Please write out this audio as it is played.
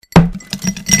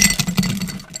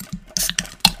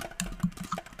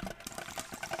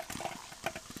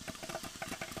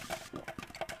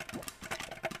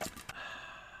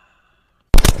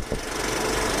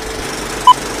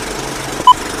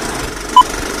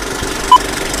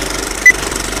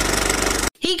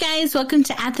guys, welcome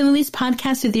to At the Movies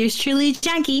podcast with yours truly,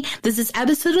 Jackie. This is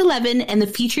episode 11, and the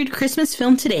featured Christmas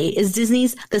film today is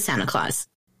Disney's The Santa Claus.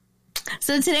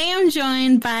 So today I'm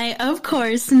joined by, of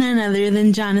course, none other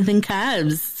than Jonathan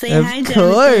Cobbs. Say of hi,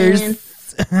 Jonathan.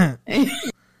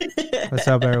 What's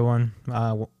up, everyone?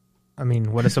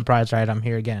 What a surprise, right? I'm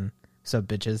here again. What's up,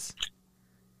 bitches?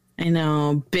 I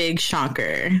know, big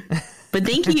shocker. But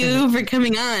thank you for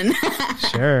coming on.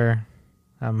 Sure.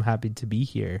 I'm happy to be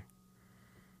here.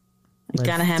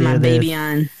 Gotta have my baby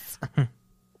on.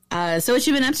 So what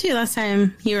you been up to last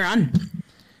time you were on?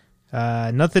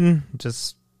 Nothing.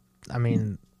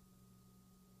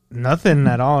 Nothing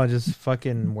at all. Just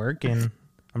fucking working.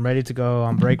 I'm ready to go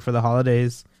on break for the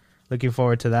holidays. Looking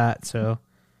forward to that. So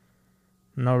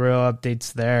no real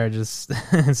updates there. Just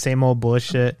same old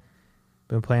bullshit.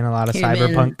 Been playing a lot of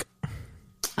Cyberpunk.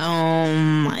 Oh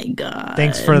my god.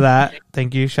 Thanks for that.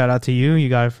 Thank you. Shout out to you. You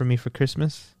got it for me for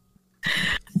Christmas.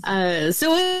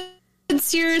 So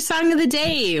what's your song of the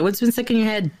day? What's been stuck in your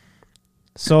head?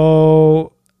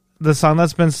 So the song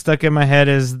that's been stuck in my head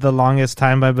is The Longest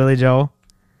Time by Billy Joel.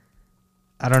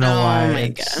 I don't know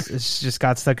why. It's just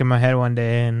got stuck in my head one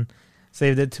day and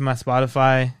saved it to my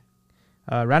Spotify.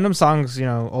 Random songs,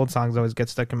 old songs always get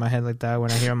stuck in my head like that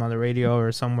when I hear them on the radio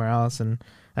or somewhere else. And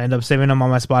I end up saving them on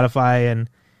my Spotify, and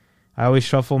I always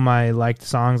shuffle my liked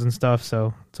songs and stuff,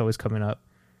 so it's always coming up.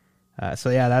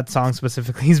 That song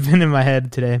specifically has been in my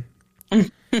head today. It's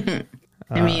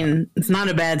not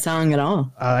a bad song at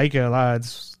all. I like it a lot.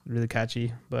 It's really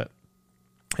catchy, but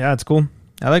yeah, it's cool.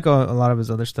 I like a lot of his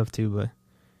other stuff too, but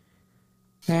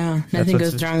yeah, nothing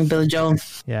goes wrong with Billy Joel.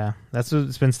 Yeah, that's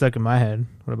what's been stuck in my head.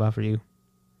 What about for you?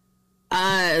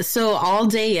 So all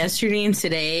day yesterday and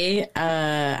today,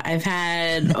 I've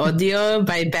had Audio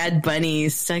by Bad Bunny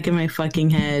stuck in my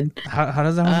fucking head. How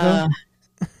does that one go?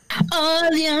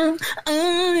 Audio.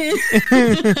 I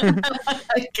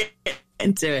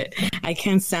can't do it. I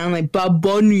can't sound like Bad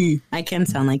Bunny. I can't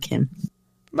sound like him.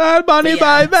 Bad Bunny,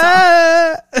 baby.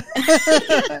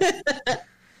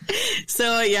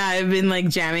 So yeah, I've been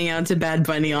jamming out to Bad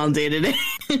Bunny all day today.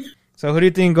 So who do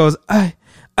you think goes I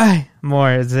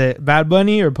more? Is it Bad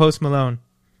Bunny or Post Malone?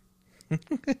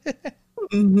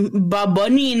 Bad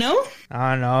Bunny,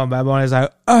 I don't know. Bad Bunny's like,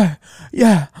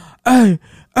 yeah, and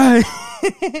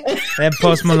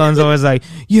Post Malone's always like,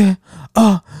 yeah,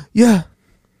 yeah.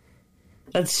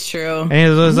 That's true. And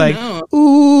he's always like,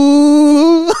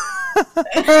 ooh.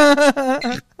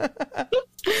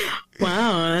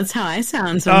 Wow, that's how I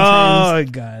sound sometimes.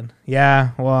 Oh, God.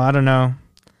 Yeah, well, I don't know.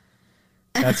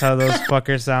 That's how those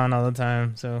fuckers sound all the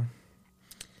time, so.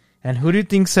 And who do you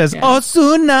think says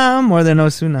Osuna more than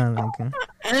Osuna?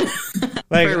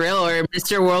 Like, for real, or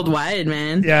Mr. Worldwide,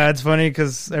 man. Yeah, it's funny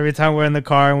because every time we're in the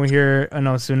car and we hear an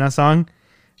Osuna song,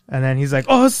 and then he's like,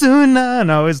 Osuna,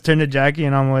 and I always turn to Jackie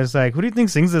and I'm always like, who do you think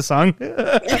sings this song?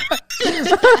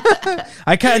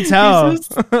 I can't tell.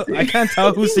 I can't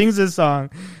tell who sings this song.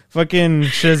 Fucking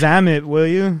Shazam it, will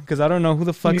you? Because I don't know who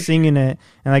the fuck's singing it.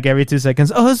 And every 2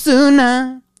 seconds,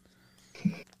 Osuna.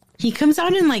 He comes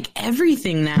out in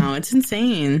everything now. It's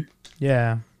insane.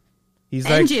 Yeah. He's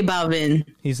and J Balvin.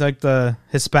 He's like the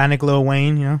Hispanic Lil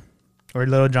Wayne, or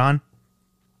Lil Jon.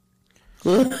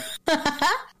 What's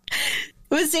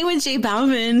same with J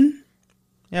Balvin?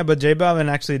 Yeah, but J Balvin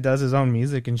actually does his own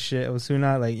music and shit.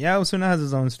 Osuna, Osuna has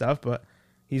his own stuff, but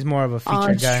he's more of a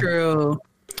featured guy. Oh, true.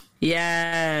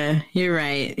 Yeah, you're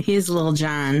right. He's Lil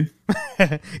Jon.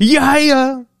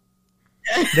 Yeah.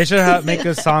 They should make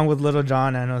a song with Lil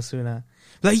Jon and Osuna.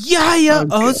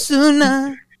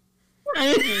 Osuna.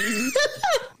 And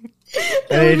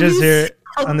you just hear it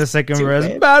on the second verse,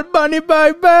 Bad Bunny,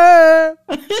 baby. Bad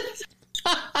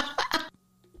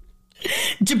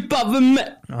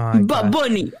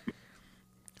Bunny.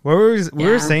 We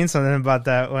were saying something about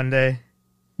that one day.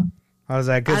 I was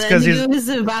like, it's because it was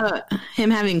about him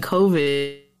having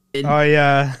COVID. Oh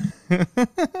yeah.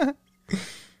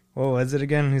 What was it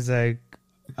again? He's like,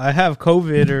 I have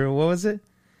COVID, or what was it?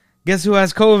 Guess who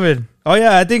has COVID? Oh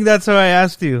yeah, I think that's what I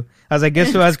asked you. I was like,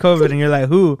 guess who has COVID? And you're like,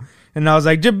 who? And I was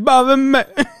like, Bad Bunny,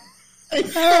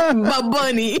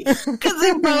 because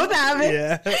they both have it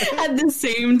at the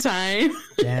same time.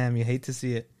 Damn, you hate to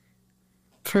see it.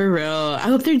 For real. I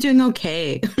hope they're doing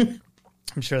okay.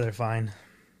 I'm sure they're fine.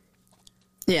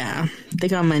 Yeah, they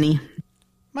got money.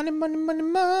 Money.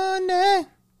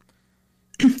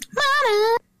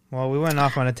 Well, we went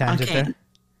off on a tangent there.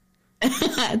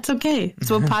 It's okay. It's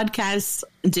what podcasts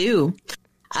do.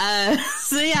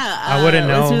 I wouldn't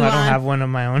know. I don't have one of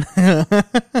my own.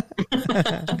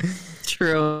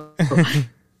 True.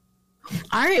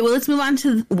 All right. Well, let's move on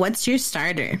to what's your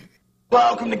starter.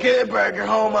 Welcome to Good Burger,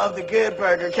 home of the Good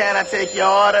Burger. Can I take your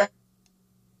order?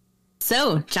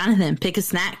 So, Jonathan, pick a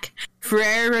snack.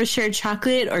 Ferrero Rocher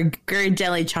chocolate or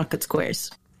Ghirardelli chocolate squares?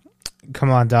 Come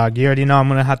on, dog. You already know I'm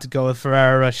going to have to go with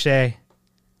Ferrero Rocher.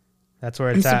 That's where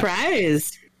it's I'm at.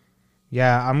 surprised.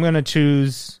 Yeah, I'm going to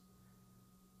choose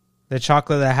the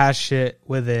chocolate that has shit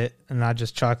with it and not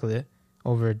just chocolate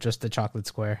over just the chocolate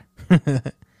square.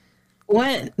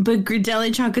 What? But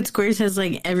Ghirardelli chocolate squares has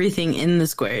like everything in the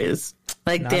squares.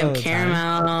 Like they have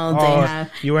caramel. They have.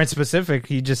 You weren't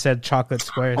specific. You just said chocolate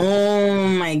squares. Oh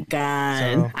my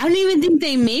god! So, I don't even think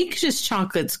they make just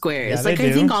chocolate squares. Yeah, like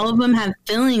I think all of them have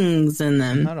fillings in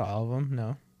them. Not all of them.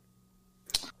 No.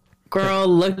 Girl,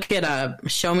 look it up.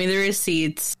 Show me the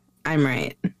receipts. I'm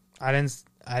right. I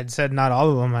said not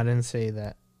all of them. I didn't say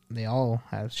that they all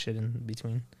have shit in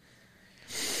between.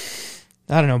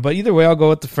 I don't know, but either way, I'll go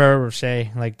with the Ferrero Rocher.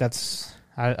 Like that's,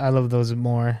 I love those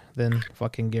more than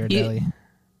fucking Ghirardelli.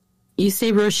 You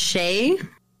say Rocher?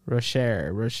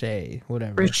 Rocher,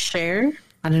 whatever. Rocher?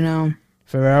 I don't know.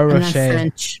 Ferrero Rocher. I'm not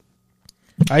French.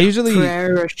 I usually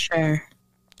Ferrero Rocher.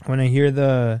 When I hear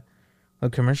the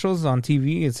commercials on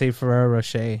TV, it say Ferrero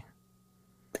Rocher.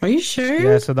 Are you sure?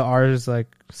 Yeah, so the R is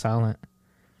like silent.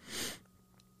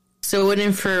 So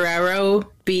wouldn't Ferrero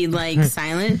be like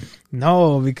silent?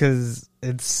 No, because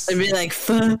it'd be like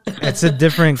it's a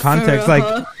different context.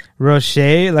 Like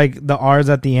Rocher, like the R's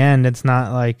at the end. It's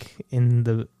not like in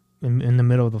the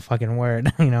middle of the fucking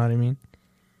word. You know what I mean?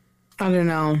 I don't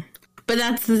know, but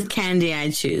that's the candy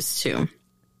I choose too.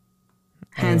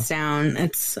 Hands down,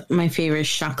 it's my favorite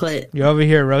chocolate. You over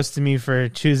here roasting me for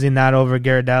choosing that over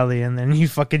Ghirardelli, and then you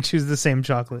fucking choose the same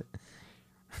chocolate.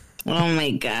 Oh my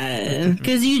god!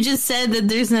 Because you just said that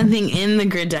there's nothing in the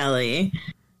Ghirardelli,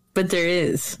 but there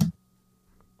is.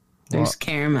 There's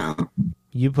caramel.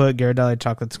 You put Ghirardelli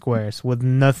chocolate squares with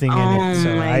nothing in it,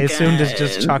 so I assumed it's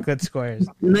just chocolate squares.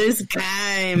 This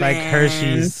guy, like man.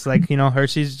 Hershey's, like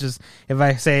Hershey's. Just if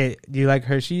I say, do you like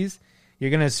Hershey's?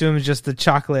 You're gonna assume it's just the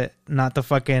chocolate, not the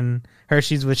fucking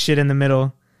Hershey's with shit in the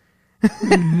middle.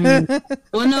 Mm-hmm.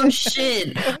 Well, no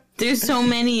shit. There's so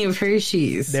many of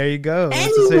Hershey's. There you go.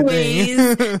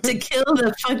 Anyways, to kill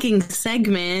the fucking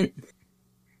segment,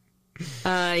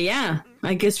 yeah,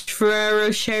 I guess Ferrero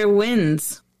Rocher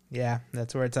wins. Yeah,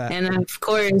 that's where it's at. And of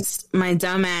course, my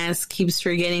dumbass keeps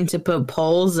forgetting to put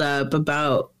polls up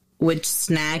about which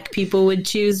snack people would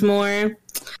choose more.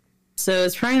 So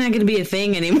it's probably not going to be a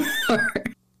thing anymore.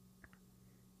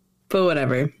 But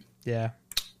whatever. Yeah.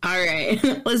 All right.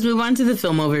 Let's move on to the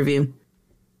film overview.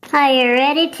 Are you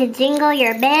ready to jingle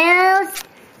your bells?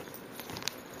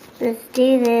 Let's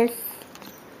do this.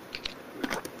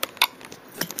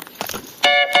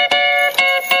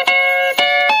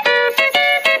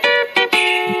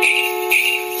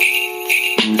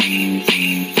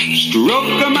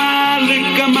 Stroke-a-my,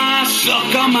 lick-a-my,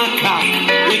 suck-a-my cock.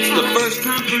 It's the first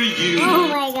time for you. Oh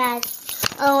my god.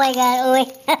 Oh my god. Oh my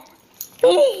god.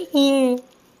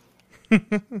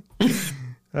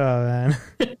 Oh man.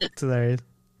 It's hilarious.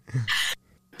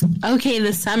 Okay,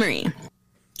 the summary.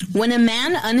 When a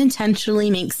man unintentionally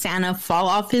makes Santa fall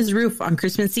off his roof on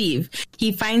Christmas Eve,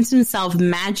 he finds himself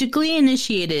magically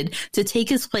initiated to take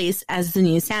his place as the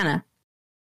new Santa.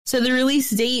 So the release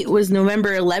date was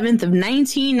November 11th of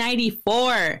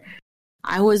 1994.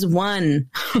 I was one.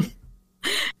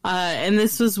 And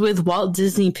this was with Walt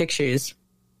Disney Pictures.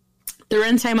 The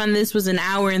runtime on this was 1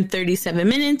 hour and 37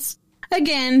 minutes.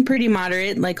 Again, pretty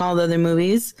moderate, like all the other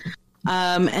movies.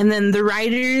 And then the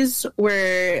writers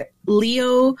were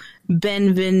Leo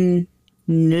Benvenuti.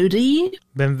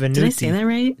 Did I say that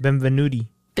right? Benvenuti.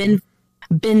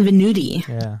 Benvenuti.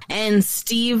 Yeah. And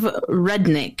Steve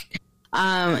Rudnick.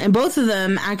 And both of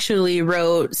them actually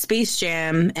wrote Space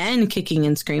Jam and Kicking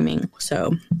and Screaming.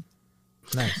 So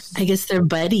nice. I guess they're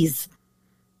buddies.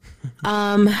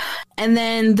 And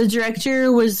then the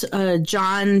director was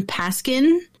John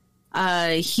Paskin.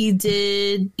 He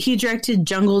directed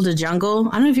Jungle to Jungle.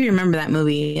 I don't know if you remember that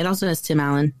movie. It also has Tim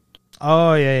Allen.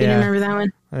 Oh yeah, yeah. You remember that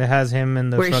one? It has him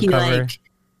in the where front he cover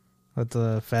with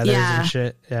the feathers and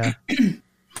shit. Yeah.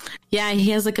 Yeah,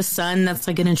 he has like a son that's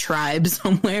like in a tribe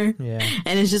somewhere. Yeah.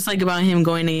 And it's just like about him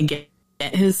going to get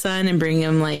his son and bring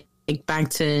him like back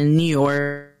to New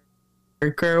York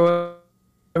or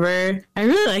whatever. I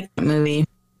really like that movie.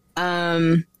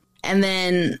 And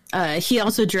then he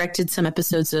also directed some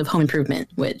episodes of Home Improvement,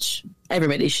 which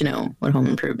everybody should know what Home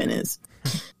Improvement is.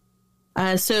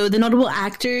 So the notable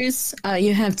actors,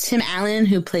 you have Tim Allen,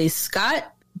 who plays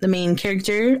Scott, the main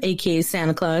character, aka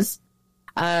Santa Claus.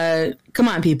 Come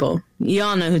on, people. You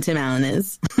all know who Tim Allen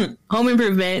is. Home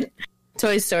Improvement,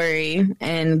 Toy Story,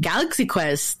 and Galaxy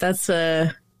Quest. That's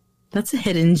That's a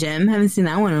hidden gem. Haven't seen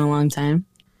that one in a long time.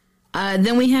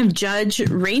 Then we have Judge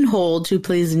Reinhold, who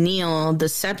plays Neil, the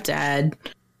stepdad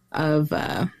of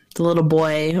the little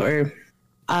boy. Or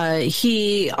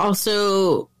he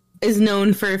also is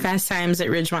known for Fast Times at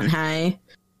Ridgemont High.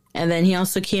 And then he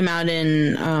also came out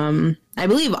in, I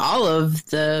believe, all of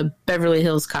the Beverly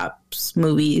Hills Cops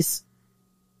movies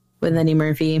with Eddie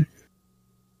Murphy.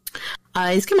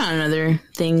 He's come out in other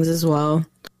things as well.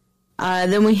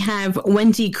 Then we have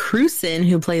Wendy Crewson,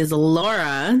 who plays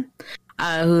Laura,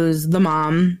 who's the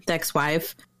mom, the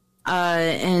ex-wife.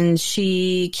 And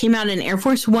she came out in Air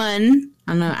Force One.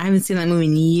 I don't know, I haven't seen that movie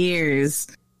in years,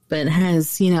 but it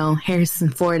has, Harrison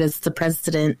Ford as the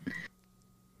president.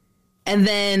 And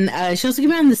then she also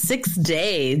came out on The Sixth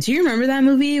Day. Do you remember that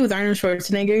movie with Arnold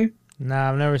Schwarzenegger? Nah,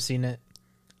 I've never seen it.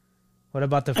 What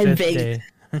about The Fifth Day?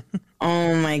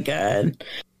 Oh my god.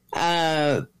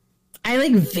 I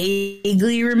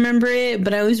vaguely remember it,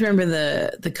 but I always remember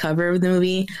the cover of the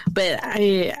movie. But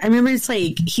I remember it's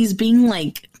he's being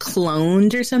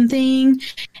cloned or something,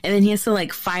 and then he has to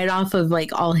fight off of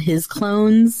all his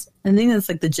clones. I think that's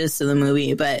the gist of the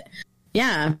movie. But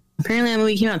yeah, apparently that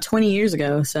movie came out 20 years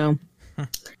ago, so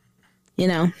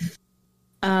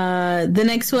the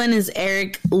next one is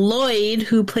Eric Lloyd,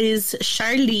 who plays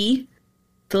Charlie,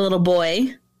 the little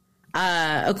boy.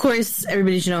 Of course,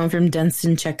 everybody should know him from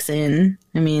Dunstan Checks In.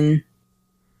 I mean,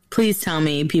 please tell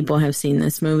me people have seen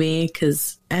this movie,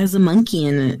 because it has a monkey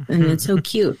in it, and it's so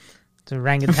cute. It's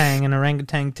orangutan and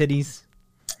orangutan titties.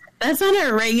 That's not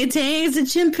an orangutan, it's a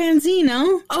chimpanzee,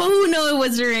 no? Oh, no, it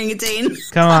was an orangutan.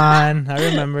 Come on, I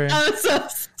remember. I was so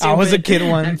stupid. I was a kid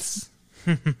once.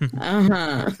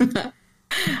 Uh-huh.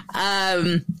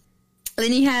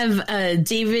 Then you have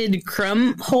David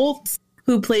Krumholtz,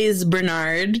 who plays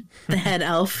Bernard, the head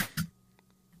elf.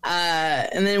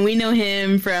 And then we know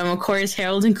him from, of course,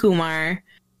 Harold and Kumar,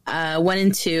 1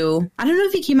 and 2. I don't know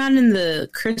if he came out in the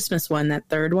Christmas one, that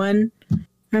third one.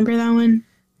 Remember that one?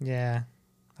 Yeah.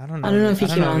 I don't know if he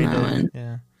came out in that one.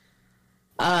 Yeah.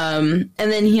 And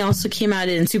then he also came out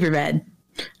in Superbad.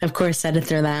 Of course, I had to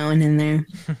throw that one in there.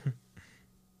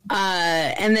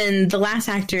 And then the last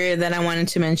actor that I wanted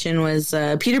to mention was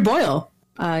Peter Boyle.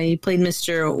 He played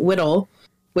Mr. Whittle,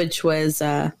 which was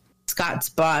Scott's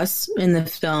boss in the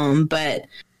film. But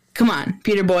come on,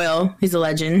 Peter Boyle, he's a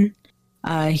legend.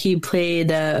 He played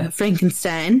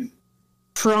Frankenstein,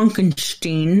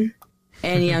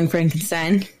 and Young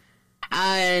Frankenstein.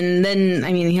 And then,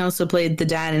 he also played the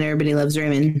dad in Everybody Loves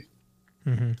Raymond.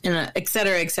 Mm-hmm. And et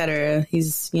cetera, et cetera.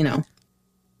 He's,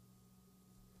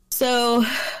 So,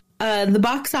 the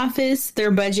box office,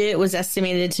 their budget was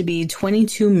estimated to be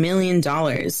 $22 million.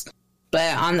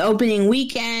 But on the opening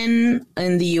weekend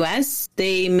in the U.S.,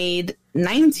 they made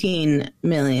 $19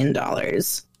 million.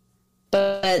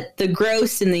 But the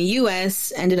gross in the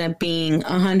U.S. ended up being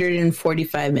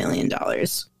 $145 million.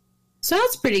 So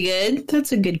that's pretty good.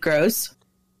 That's a good gross.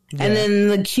 Yeah. And then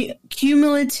the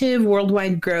cumulative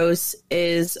worldwide gross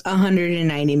is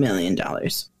 $190 million.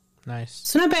 Nice.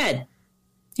 So not bad.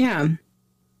 Yeah.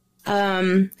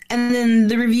 And then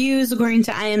the reviews, according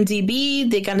to IMDb,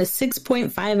 they got a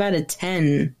 6.5 out of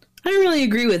 10. I don't really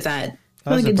agree with that. I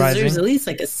feel like it deserves at least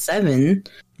a 7.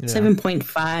 Yeah.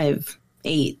 7.5,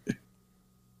 8.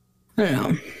 I don't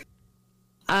know.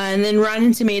 And then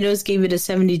Rotten Tomatoes gave it a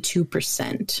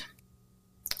 72%.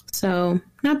 So,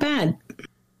 not bad.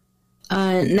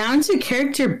 Now into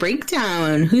character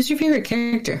breakdown. Who's your favorite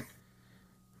character?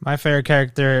 My favorite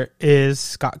character is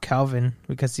Scott Calvin,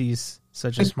 because he's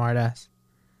such a smartass.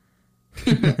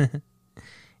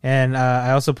 And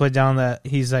I also put down that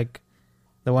he's the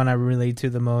one I relate to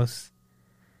the most.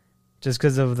 Just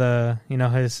because of the,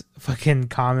 his fucking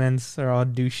comments are all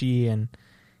douchey, and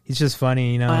he's just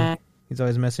funny, He's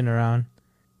always messing around.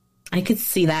 I could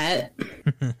see that.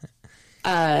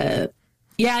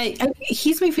 Yeah,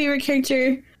 he's my favorite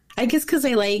character. I guess because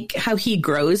I like how he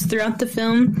grows throughout the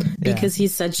film, because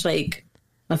he's such a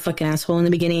fucking asshole in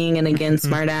the beginning, and again,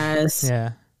 smartass.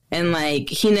 Yeah. And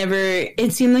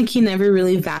it seemed like he never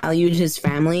really valued his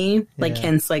family,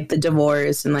 hence the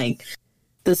divorce and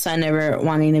the son never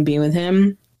wanting to be with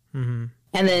him. Mm-hmm.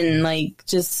 And then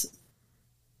just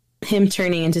him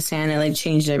turning into Santa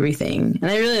changed everything. And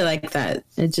I really like that.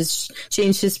 It just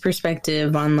changed his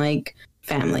perspective on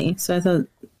family. So I thought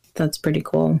that's pretty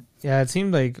cool. Yeah, it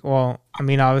seemed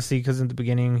obviously because in the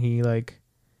beginning he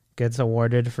gets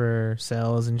awarded for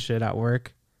sales and shit at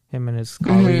work, him and his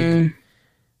colleague.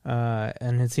 Mm-hmm.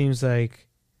 And it seems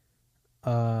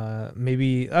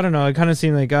maybe, I don't know, it kind of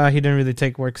seemed he didn't really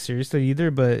take work seriously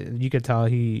either, but you could tell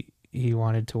he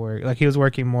wanted to work. He was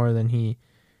working more than he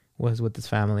was with his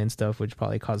family and stuff, which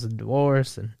probably caused a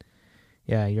divorce. And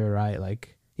yeah, you're right.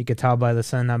 Like, you could tell by the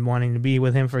son not wanting to be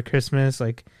with him for Christmas.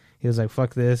 Like, he was like,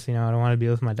 fuck this, you know, I don't want to be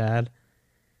with my dad.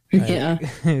 Like, Yeah.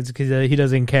 It's because he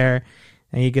doesn't care.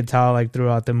 And you could tell, like,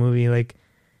 throughout the movie, like,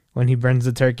 when he burns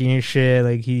the turkey and shit,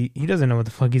 like, he doesn't know what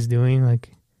the fuck he's doing. Like,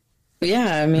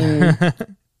 Yeah, I mean,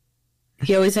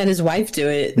 he always had his wife do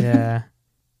it. yeah.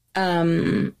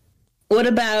 What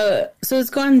about, so let's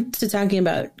go on to talking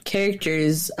about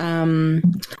characters.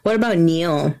 What about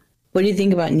Neil? What do you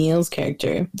think about Neil's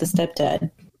character, the stepdad?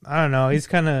 I don't know. He's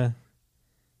kind of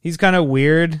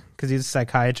weird because he's a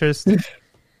psychiatrist.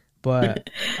 But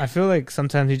I feel like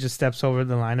sometimes he just steps over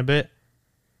the line a bit.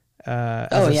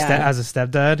 As a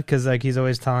stepdad, because like he's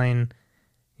always telling,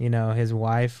 you know, his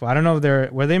wife. I don't know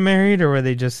if were they married or were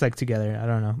they just like together. I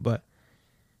don't know, but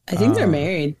I think they're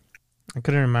married. I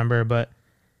couldn't remember, but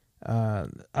I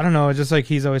don't know. It's just like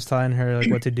he's always telling her like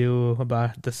what to do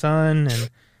about the son and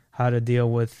how to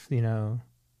deal with, you know,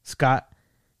 Scott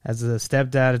as a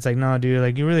stepdad. It's like, no, dude,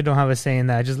 like you really don't have a say in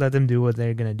that. Just let them do what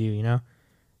they're gonna do, you know.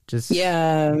 Just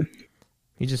Yeah.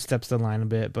 He just steps the line a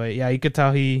bit, but yeah, you could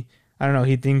tell I don't know.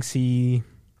 He thinks he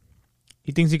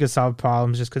could solve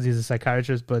problems just because he's a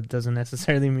psychiatrist, but doesn't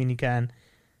necessarily mean he can.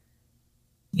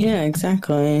 Yeah,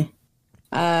 exactly.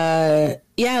 Yeah,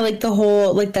 like the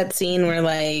whole, like that scene where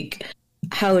like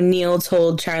how Neil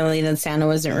told Charlie that Santa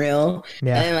wasn't real.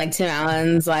 Yeah. And then like Tim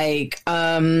Allen's like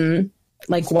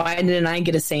why didn't I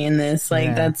get a say in this?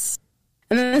 Like that's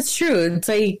true. It's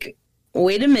like,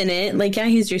 wait a minute. Like, yeah,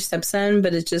 he's your stepson,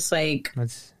 but it's just like,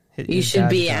 you should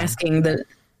be asking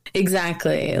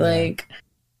exactly. Yeah. Like,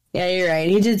 yeah, you're right.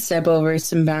 He did step over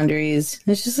some boundaries.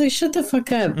 It's just like, shut the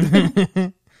fuck up.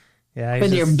 Yeah,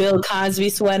 with your Bill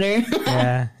Cosby sweater.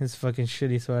 Yeah, his fucking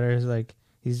shitty sweater is like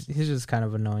he's just kind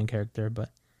of an annoying character, but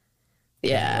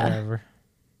yeah, whatever.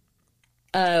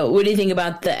 What do you think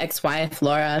about the ex-wife,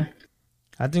 Laura?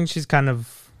 I think she's kind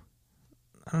of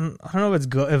I don't know if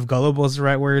gullible is the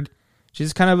right word.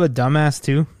 She's kind of a dumbass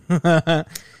too.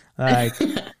 Like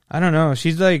I don't know.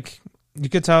 She's like, you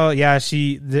could tell. Yeah,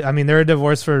 I mean, they're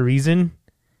divorced for a reason,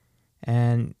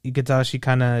 and you could tell she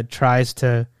kind of tries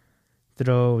to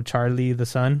throw Charlie, the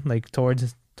son, like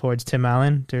towards Tim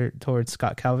Allen, towards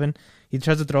Scott Calvin. He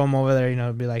tries to throw him over there, you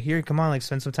know, be like, here, come on, like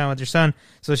spend some time with your son.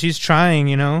 So she's trying,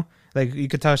 you know, like you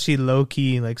could tell she low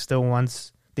key like still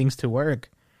wants things to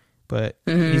work, but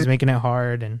he's making it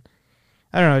hard. And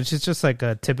I don't know, she's just like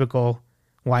a typical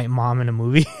white mom in a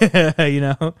movie, you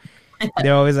know.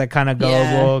 They're always like kind of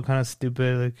gullible, kind of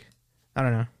stupid. Like I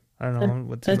don't know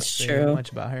what to say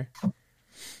much about her.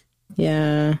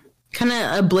 Yeah. Kind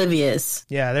of oblivious.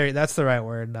 Yeah, that's the right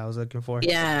word I was looking for.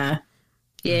 Yeah.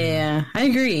 I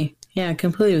agree. Yeah,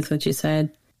 completely with what you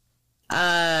said.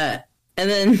 And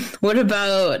then what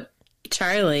about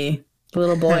Charlie, the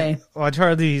little boy? Well,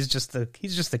 Charlie, he's just a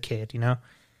kid, you know.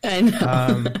 I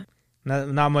know.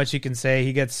 Not much you can say.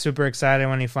 He gets super excited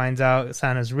when he finds out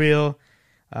Santa's real.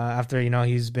 After, you know,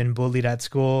 he's been bullied at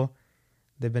school.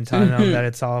 They've been telling him that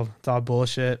it's all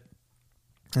bullshit.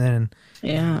 And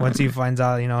then once he finds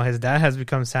out, you know, his dad has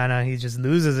become Santa, he just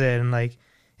loses it. And, like,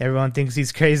 everyone thinks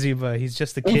he's crazy, but he's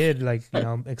just a kid, like, you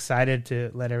know, excited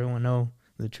to let everyone know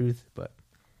the truth. But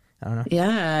I don't know.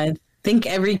 Yeah, I think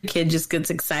every kid just gets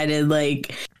excited,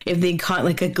 like, if they caught,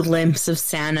 like, a glimpse of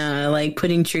Santa, like,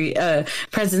 putting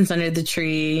presents under the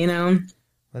tree, you know?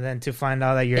 But then to find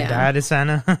out that your dad is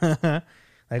Santa,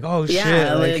 like, oh,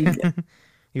 shit. Like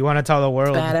you want to tell the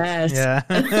world. Badass.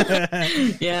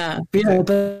 Yeah. Yeah.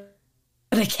 But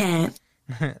I can't.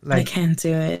 I can't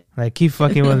do it. Like, keep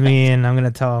fucking with me and I'm going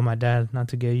to tell my dad not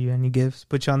to give you any gifts.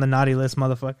 Put you on the naughty list,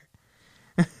 motherfucker.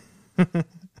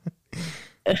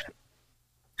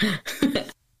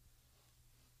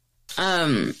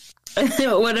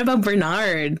 What about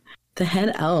Bernard, the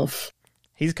head elf?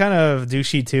 He's kind of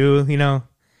douchey too, you know.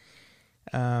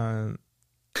 Like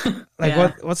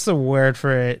what's the word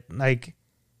for it? Like,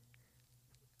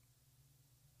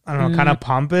 I don't know, kind of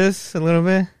pompous a little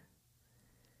bit.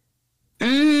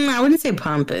 I wouldn't say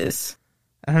pompous.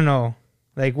 I don't know.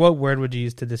 Like, what word would you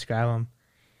use to describe him?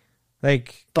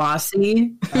 Like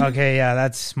bossy. Okay, yeah,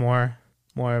 that's more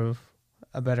of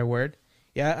a better word.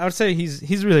 Yeah, I would say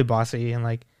he's really bossy, and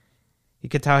like you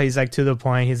could tell he's like to the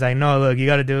point. He's like, no, look, you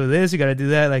got to do this, you got to do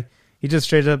that. Like he just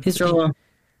straight up his role.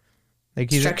 Like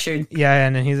he's structured. Yeah,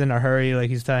 and then he's in a hurry. Like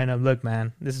he's telling him, look,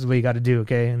 man, this is what you got to do,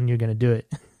 okay, and you're gonna do it.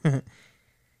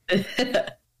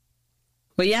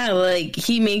 Well, yeah, like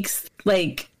he makes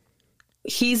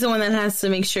he's the one that has to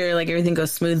make sure like everything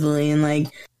goes smoothly and like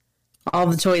all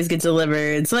the toys get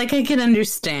delivered. So like I can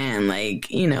understand,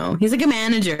 like, you know, he's like a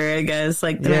manager, I guess,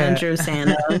 like the manager of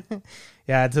Santa.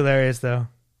 Yeah, it's hilarious though.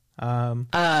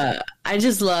 I I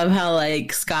just love how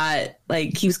like Scott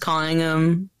like keeps calling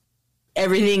him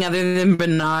everything other than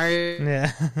Bernard.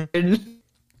 Yeah.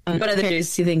 What other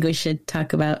characters do you think we should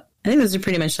talk about? I think those are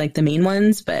pretty much like the main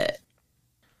ones, but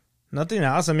nothing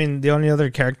else. I mean, the only other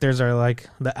characters are like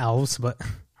the elves, but I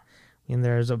mean,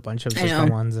 there's a bunch of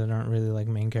different ones that aren't really like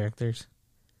main characters.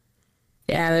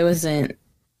 Yeah, there wasn't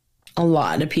a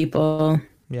lot of people.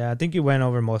 Yeah, I think you went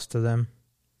over most of them.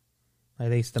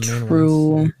 At least the main True.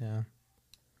 ones. Yeah.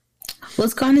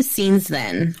 Let's go on to scenes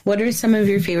then. What are some of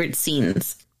your favorite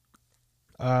scenes?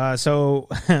 So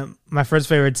my first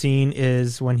favorite scene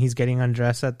is when he's getting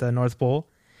undressed at the North Pole,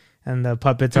 and the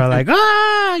puppets are like,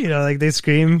 ah, you know, like they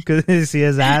scream because they see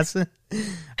his ass. But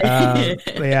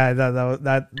yeah,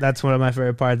 that's one of my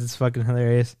favorite parts. It's fucking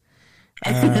hilarious.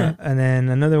 And then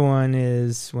another one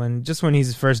is when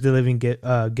he's first delivering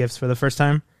gifts for the first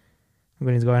time,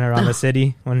 when he's going around the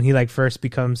city, when he like first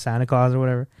becomes Santa Claus or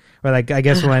whatever, or like I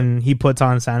guess when he puts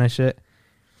on Santa shit.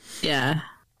 Yeah.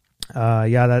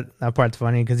 Yeah, that part's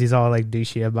funny because he's all like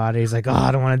douchey about it. He's like, oh,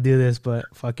 I don't want to do this, but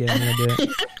fuck it, I'm gonna do it.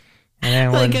 And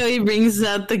then like how he brings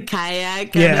out the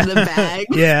kayak out of the bag.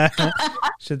 Yeah,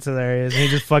 shit's hilarious. And he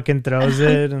just fucking throws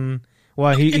it, and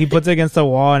well, he puts it against the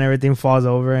wall, and everything falls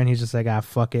over, and he's just like, ah,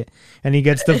 fuck it, and he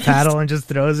gets the paddle and just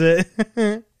throws it.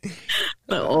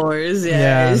 The oars,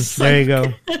 yeah. There you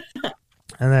go.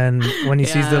 And then when he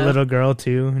sees the little girl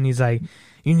too, and he's like,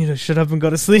 you need to shut up and go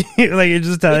to sleep. Like, you're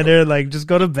just telling her, like, just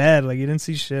go to bed. Like, you didn't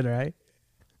see shit, right?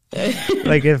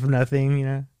 Like, if nothing, you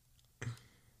know?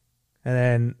 And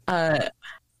then I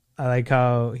like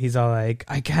how he's all like,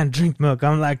 I can't drink milk.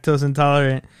 I'm lactose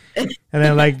intolerant. And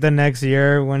then, like, the next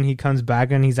year when he comes back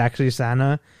and he's actually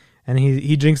Santa, and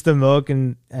he drinks the milk,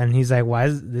 and he's like, why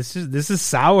is this is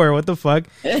sour? What the fuck?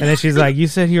 And then she's like, you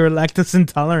said you were lactose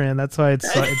intolerant. That's why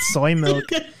it's soy milk.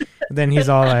 Then he's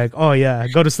all like, "Oh yeah,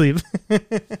 go to sleep." That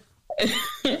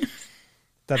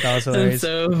was hilarious. That's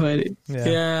so funny.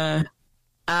 Yeah.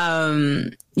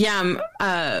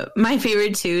 My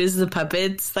favorite too is the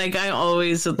puppets. Like I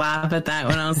always would laugh at that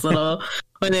when I was little,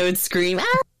 when they would scream,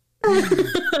 ah!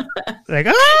 Like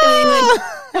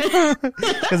ah,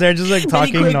 because they're just like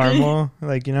talking normal,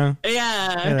 like, you know.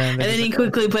 Yeah, and then he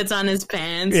quickly puts on his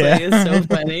pants. Yeah. Like, it's so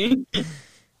funny.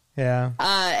 Yeah.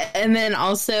 And then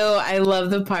also I love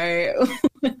the part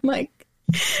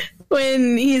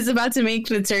when he's about to make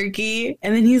the turkey,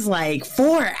 and then he's like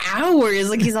 4 hours,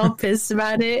 like he's all pissed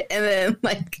about it, and then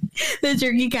like the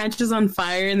turkey catches on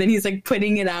fire, and then he's like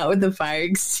putting it out with the fire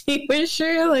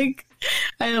extinguisher. Like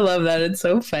I love that. It's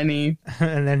so funny.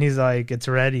 And then he's like, it's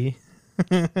ready.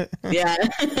 Yeah.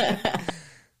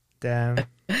 Damn.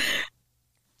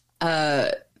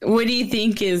 What do you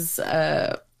think is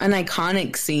an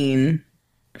iconic scene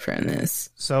from this?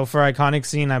 So for iconic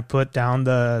scene, I put down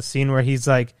the scene where he's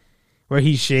like, where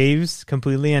he shaves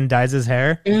completely and dyes his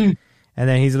hair, and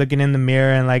then he's looking in the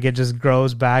mirror, and like it just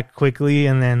grows back quickly,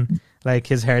 and then like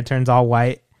his hair turns all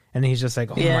white, and he's just like,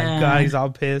 oh my god, he's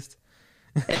all pissed.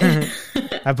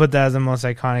 I put that as the most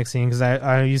iconic scene because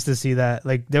I used to see that,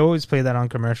 like they always play that on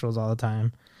commercials all the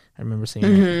time. I remember seeing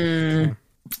it. So.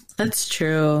 That's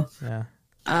true. Yeah.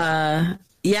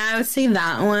 Yeah, I would say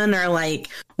that one, or like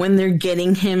when they're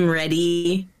getting him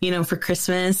ready, you know, for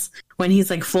Christmas, when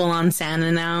he's like full on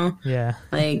Santa now. Yeah.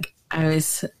 Like I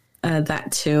was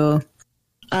that too.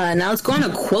 Now let's go on to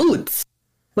quotes.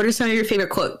 What are some of your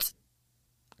favorite quotes?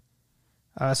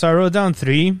 So I wrote down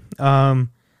 3. The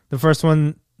first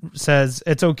one says,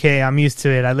 "It's okay, I'm used to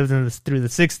it. I lived through the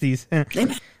 60s." And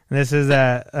this is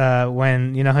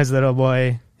when, you know, his little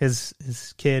boy, his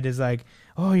kid is like,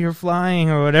 "Oh, you're flying,"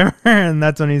 or whatever, and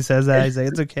that's when he says that. He's like,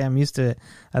 "It's okay, I'm used to it.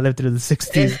 I lived through the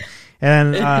 60s."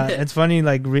 And it's funny,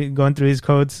 like going through his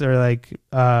quotes, or like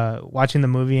watching the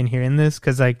movie and hearing this,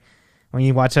 because like when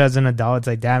you watch it as an adult, it's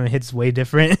like, damn, it hits way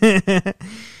different. Yeah.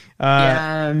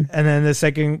 And then the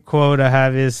second quote I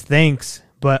have is, "Thanks,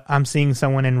 but I'm seeing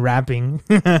someone in rapping."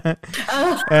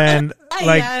 And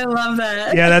like, yeah, I love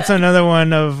that. Yeah, that's another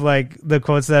one of like the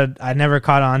quotes that I never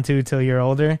caught on to till you're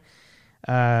older.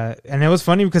 And it was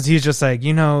funny because he's just like,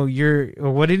 you know,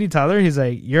 what did he tell her? He's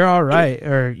like, "You're all right,"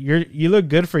 or you look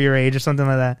good for your age," or something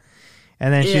like that.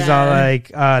 And then she's all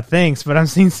like, "Thanks, but I'm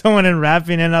seeing someone in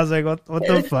rapping," and I was like, what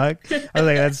the fuck? I was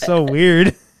like, that's so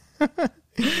weird.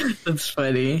 That's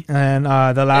funny. And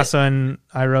the last one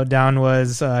I wrote down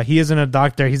was, he isn't a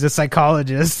doctor, he's a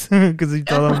psychologist, because he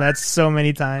told him that so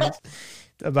many times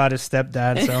about his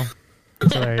stepdad. So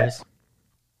it's hilarious.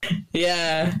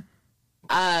 Yeah.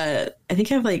 I think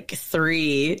I have like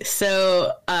 3.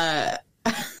 So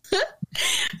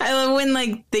I love when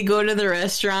like they go to the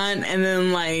restaurant and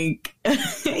then like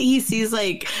he sees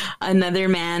like another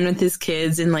man with his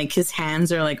kids and like his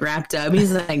hands are like wrapped up.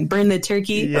 He's like, burn the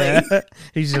turkey. Yeah, like,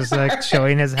 he's just like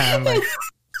showing his hand. Like,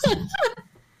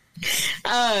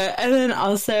 and then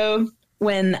also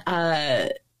when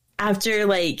after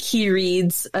like he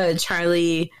reads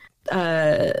Charlie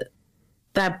that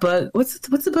book. What's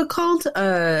the book called?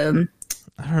 I don't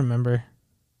remember.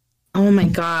 Oh my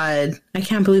god. I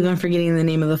can't believe I'm forgetting the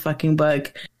name of the fucking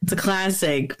book. It's a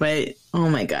classic, but oh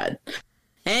my god.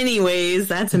 Anyways,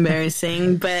 that's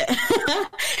embarrassing. But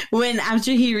when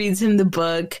after he reads him the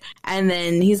book and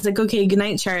then he's like, okay, good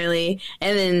night, Charlie.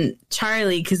 And then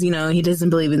Charlie, because, you know, he doesn't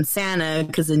believe in Santa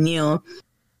because of Neil.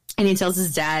 And he tells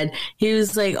his dad, he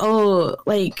was like, oh,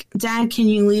 like, Dad, can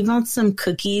you leave out some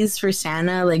cookies for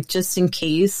Santa? Like, just in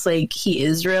case, like, he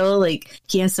is real, like,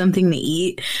 he has something to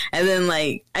eat. And then,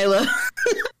 like, I love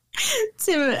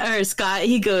Scott,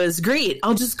 he goes, great,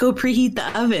 I'll just go preheat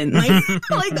the oven.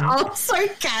 Like all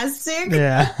sarcastic.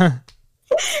 Yeah.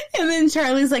 And then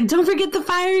Charlie's like, don't forget the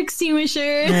fire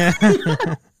extinguisher. Yeah,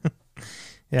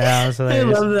 that was hilarious.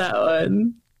 I love that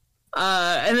one.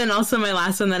 And then also my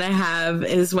last one that I have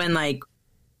is when like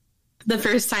the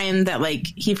first time that like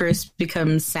he first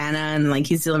becomes Santa and like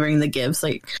he's delivering the gifts,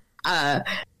 like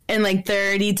and like they're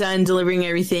already done delivering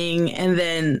everything, and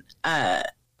then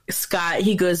Scott,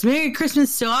 he goes, Merry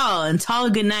Christmas to all and to all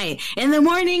good night. In the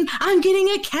morning, I'm getting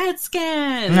a CAT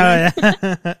scan. Oh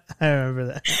yeah. I remember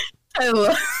that. I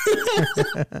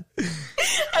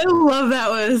love that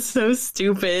one. It's so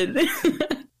stupid.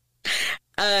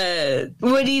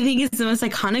 What do you think is the most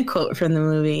iconic quote from the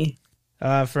movie?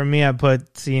 For me, I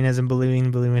put seeing isn't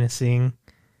believing, believing is seeing.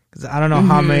 Because I don't know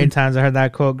how many times I heard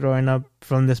that quote growing up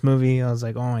from this movie. I was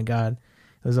like, oh my god.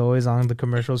 It was always on the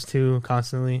commercials too,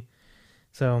 constantly.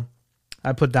 So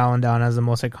I put that one down as the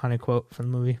most iconic quote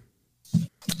from the movie.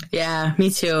 Yeah, me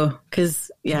too.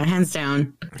 Because, yeah, hands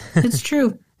down. It's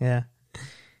true. Yeah.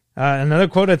 Another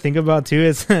quote I think about too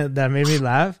is that made me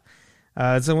laugh.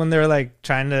 It's when they were like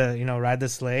trying to, you know, ride the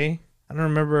sleigh. I don't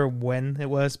remember when it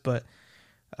was, but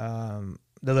the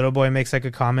little boy makes like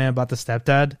a comment about the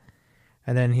stepdad,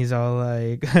 and then he's all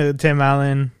like, Tim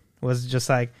Allen was just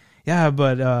like, yeah,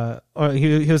 but or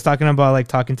he was talking about like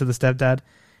talking to the stepdad.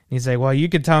 He's like, well, you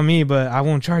could tell me, but I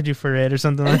won't charge you for it or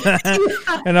something like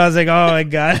that. And I was like, oh my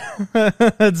god,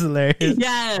 that's hilarious.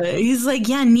 Yeah, he's like,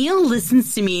 yeah, Neil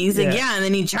listens to me. He's like, yeah, and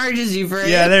then he charges you for it.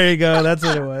 Yeah, there you go. That's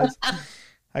what it was.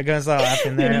 I couldn't stop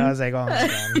laughing there. I was like, oh my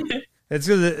god. It's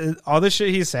because all the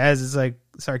shit he says is like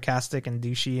sarcastic and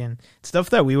douchey and stuff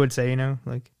that we would say, you know?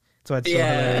 Like, that's why it's so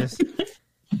hilarious.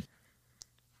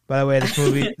 By the way,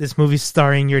 this movie's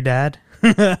starring your dad.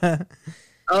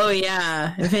 Oh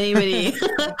yeah, if anybody,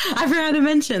 I forgot to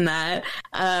mention that.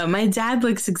 My dad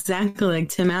looks exactly like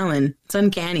Tim Allen. It's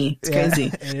uncanny. It's crazy.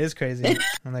 It is crazy.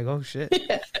 I'm like, oh shit,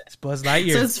 it's Buzz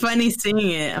Lightyear. So it's funny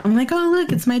seeing it. I'm like, oh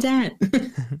look, it's my dad.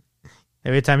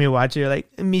 Every time you watch it, you're like,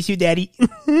 I miss you, daddy.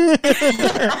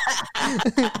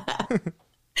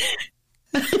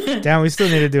 Damn, we still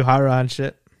need to do hot rod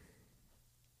shit.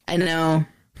 I know.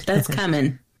 That's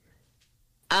coming.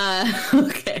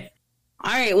 Okay.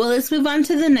 All right, well, let's move on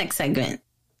to the next segment.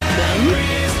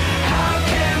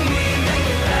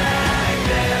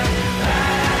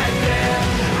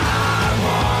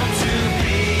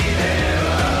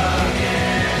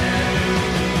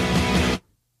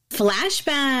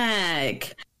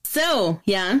 Flashback. So,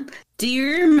 yeah, do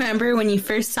you remember when you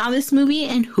first saw this movie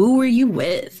and who were you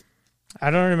with? I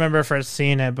don't remember first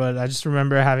seeing it, but I just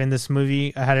remember having this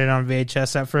movie. I had it on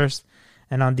VHS at first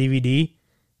and on DVD.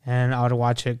 And I would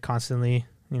watch it constantly,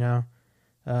 you know.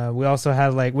 We also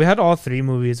had we had all three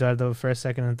movies, right? The first,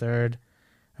 second, and third.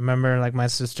 I remember like my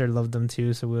sister loved them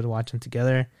too, so we would watch them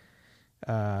together.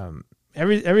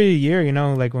 Every year, you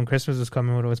know, like when Christmas was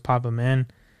coming, we would always pop them in,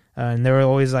 and they were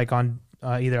always like on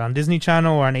either on Disney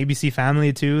Channel or on ABC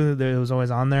Family too. It was always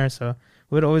on there, so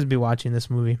we would always be watching this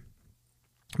movie.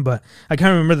 But I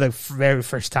can't remember the very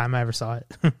first time I ever saw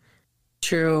it.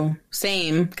 True,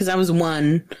 same, because I was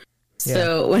 1.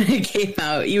 So when it came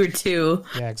out, you were 2.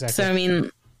 Yeah, exactly. So I mean,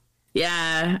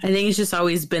 yeah, I think it's just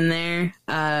always been there.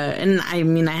 And I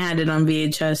mean, I had it on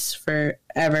VHS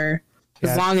forever,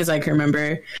 as long as I can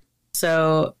remember.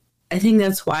 So I think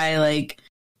that's why, like,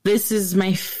 this is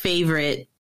my favorite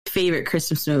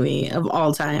Christmas movie of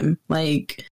all time.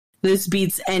 Like, this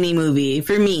beats any movie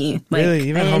for me. Like, really,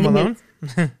 even Home Alone?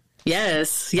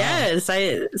 Yes.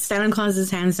 Santa Claus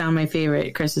is hands down my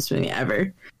favorite Christmas movie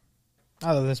ever.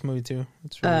 I love this movie too.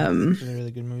 It's really, really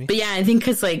good movie. But yeah, I think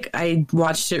because like I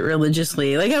watched it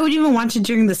religiously. Like I would even watch it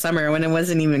during the summer when it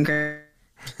wasn't even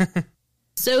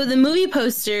Christmas. So the movie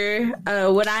poster,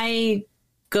 what I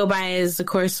go by is, of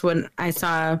course, what I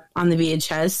saw on the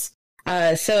VHS.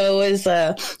 So it was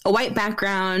a white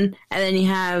background, and then you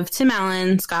have Tim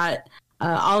Allen, Scott,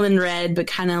 all in red, but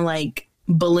kind of like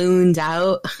ballooned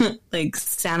out, like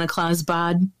Santa Claus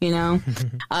bod, in a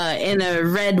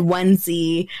red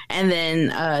onesie, and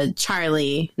then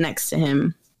Charlie next to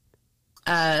him.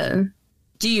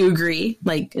 Do you agree?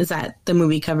 Like, is that the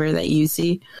movie cover that you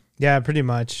see? Yeah, pretty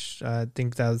much. I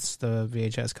think that's the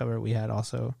VHS cover we had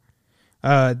also.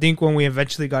 I think when we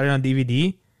eventually got it on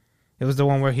DVD, it was the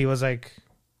one where he was like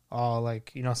all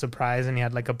like, surprised, and he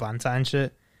had like a bonsai and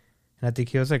shit. And I think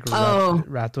he was like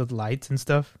wrapped with lights and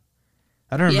stuff.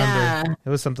 I don't remember. Yeah. It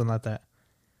was something like that.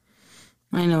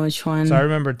 I know which one. So I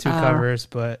remember two covers,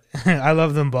 but I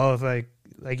love them both. Like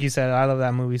you said, I love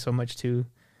that movie so much too.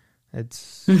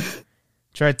 It's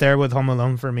right there with Home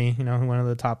Alone for me. One of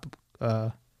the top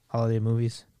holiday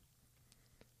movies.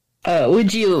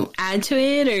 Would you add to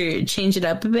it or change it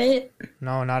up a bit?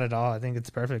 No, not at all. I think it's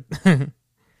perfect.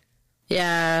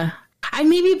 Yeah. I'd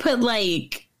maybe put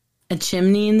like a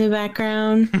chimney in the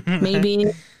background, maybe.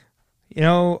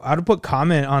 I'd put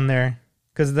Comet on there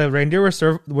because the reindeer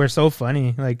were so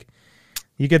funny. Like,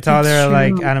 you could tell they're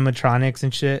like animatronics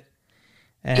and shit.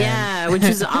 And yeah, which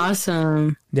is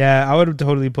awesome. Yeah, I would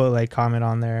totally put like Comet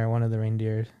on there, one of the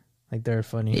reindeer. Like, they're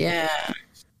funny. Yeah,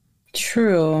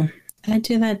 true. I'd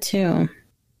do that too.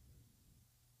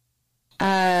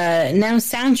 Now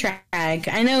soundtrack.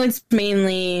 I know it's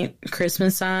mainly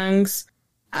Christmas songs,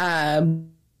 but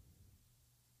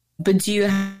do you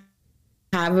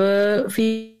have a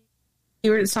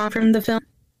favorite song from the film?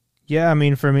 Yeah, I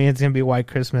mean, for me, it's gonna be White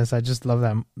Christmas. I just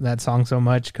love that song so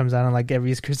much. Comes out in like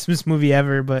every Christmas movie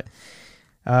ever, but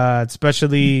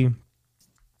especially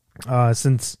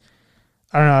since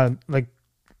I don't know, like,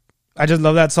 I just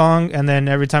love that song, and then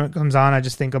every time it comes on, I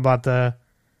just think about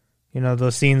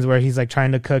those scenes where he's like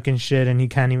trying to cook and shit, and he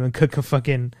can't even cook a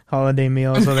fucking holiday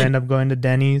meal, so they end up going to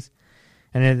Denny's,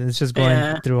 and it's just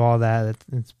going through all that.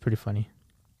 It's pretty funny.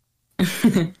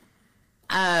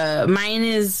 Mine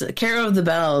is Carol of the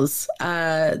Bells.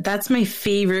 That's my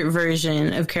favorite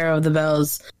version of Carol of the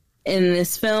Bells in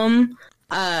this film.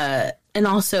 And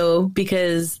also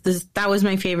because that was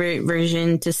my favorite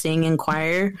version to sing in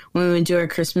choir when we would do our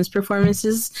Christmas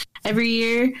performances every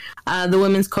year. The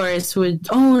women's chorus would,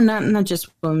 not just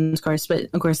women's chorus, but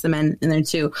of course the men in there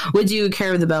too, would do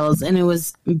Carol of the Bells, and it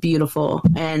was beautiful.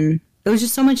 And it was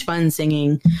just so much fun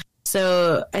singing.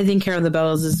 So I think Carol of the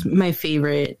Bells is my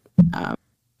favorite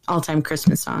all-time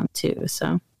Christmas song too.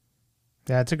 So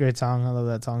yeah, it's a great song. I love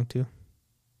that song too.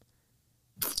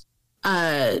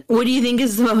 What do you think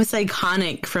is the most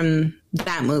iconic from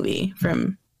that movie,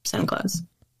 from Santa Claus?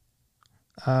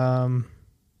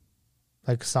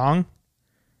 Like song?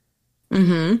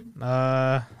 Mm-hmm.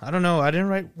 I don't know. I didn't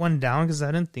write one down because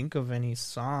I didn't think of any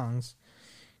songs.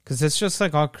 Because it's just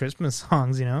like all Christmas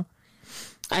songs,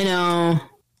 I know.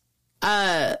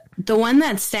 The one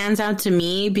that stands out to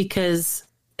me, because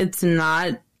it's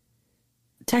not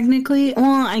technically,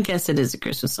 well, I guess it is a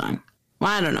Christmas song. Well,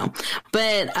 I don't know.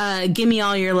 But Gimme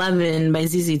All Your Lovin' by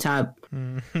ZZ Top.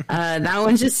 That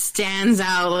one just stands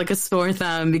out like a sore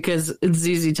thumb because it's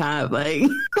ZZ Top. Like,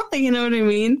 you know what I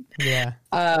mean? Yeah.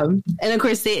 And of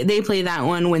course, they play that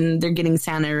one when they're getting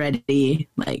Santa ready.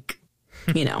 Like,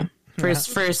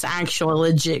 first actual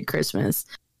legit Christmas.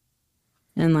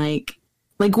 And like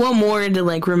what more to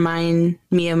like remind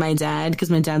me of my dad, because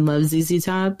my dad loves ZZ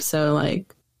Top. So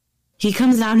like, he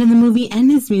comes out in the movie and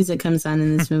his music comes on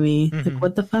in this movie. Like,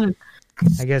 what the fuck?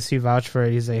 I guess he vouched for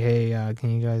it. He's like, hey,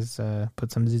 can you guys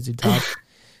put some ZZ Top?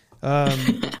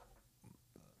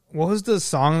 What was the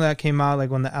song that came out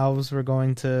like when the elves were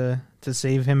going to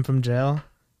save him from jail?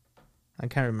 I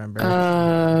can't remember.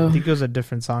 I think it was a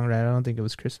different song, right? I don't think it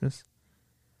was Christmas.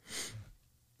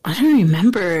 I don't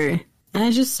remember. I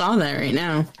just saw that right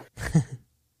now.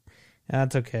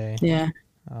 That's okay. Yeah.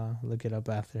 Look it up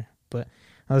after. But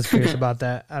I was curious about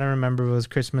that. I don't remember if it was a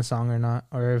Christmas song or not,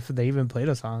 or if they even played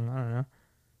a song. I don't know.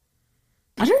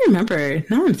 I don't remember.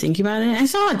 Now I'm thinking about it. I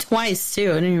saw it twice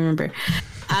too. I don't even remember.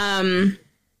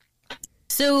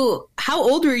 So how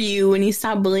old were you when you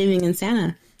stopped believing in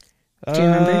Santa? Do you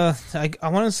remember? I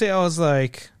want to say I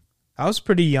was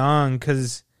pretty young,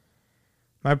 because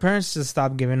my parents just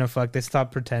stopped giving a fuck. They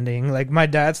stopped pretending. Like, my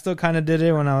dad still kind of did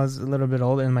it when I was a little bit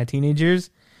older in my teenage years.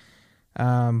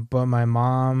 But my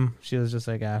mom, she was just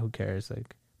like, who cares?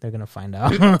 Like, they're gonna find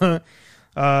out.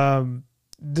 I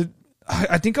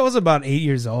think I was about 8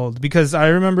 years old, because I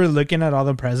remember looking at all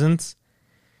the presents,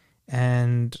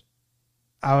 and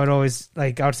I would always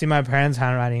I would see my parents'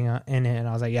 handwriting in it, and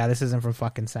I was like, yeah, this isn't from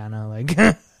fucking Santa. Like,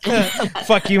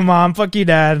 fuck you, mom. Fuck you,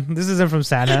 dad. This isn't from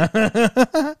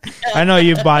Santa. I know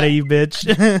you bought it, you bitch.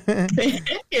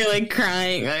 You're like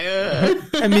crying.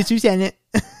 I miss you, Santa.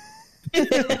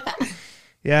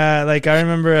 Yeah, like I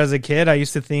remember as a kid, I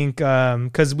used to think,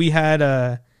 because we had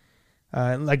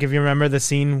like if you remember the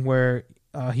scene where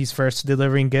he's first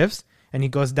delivering gifts and he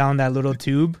goes down that little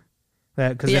tube.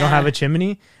 Because they don't have a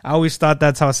chimney. I always thought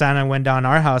that's how Santa went down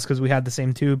our house, because we had the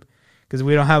same tube. Because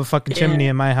we don't have a fucking chimney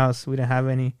in my house. We didn't have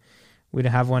any. We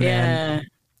didn't have one. Yeah. And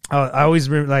I always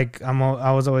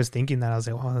I was always thinking that. I was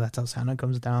like, oh, that's how Santa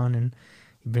comes down and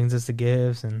he brings us the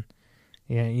gifts. And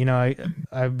yeah, you know,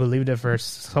 I believed it for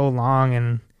so long,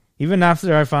 and even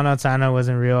after I found out Santa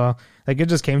wasn't real, like it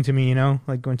just came to me, you know,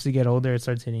 like once you get older, it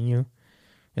starts hitting you.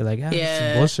 You're like, this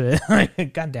is bullshit.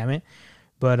 Like, God damn it.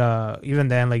 But even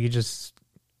then, like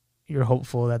you're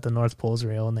hopeful that the North Pole's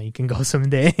real and that you can go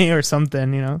someday or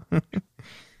something, you know.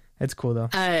 It's cool though.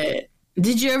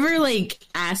 Did you ever like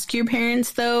ask your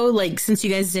parents though? Like, since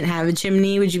you guys didn't have a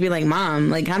chimney, would you be like, Mom,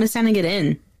 like, how does Santa get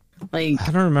in? Like,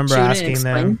 I don't remember asking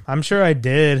them. I'm sure I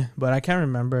did, but I can't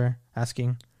remember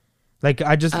asking. Like,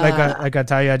 I just like I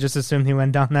tell you, I just assumed he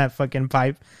went down that fucking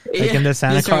pipe, like in the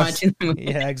Santa Claus.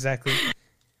 Yeah, exactly.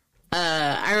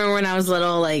 I remember when I was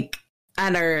little, like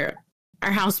at our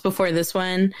house before this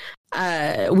one,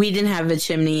 we didn't have a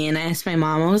chimney, and I asked my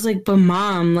mom, I was like, but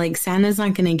Mom, like, Santa's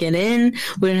not gonna get in,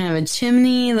 we don't have a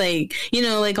chimney, like, you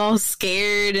know, like all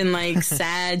scared and like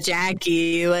sad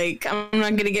Jackie, like, I'm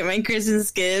not gonna get my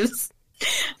Christmas gifts.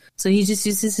 So he just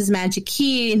uses his magic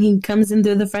key and he comes in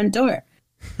through the front door.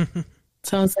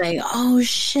 So I was like, oh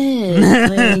shit.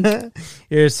 Like,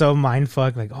 you're so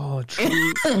mindfucked, like, oh,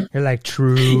 true. You're like,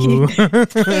 true.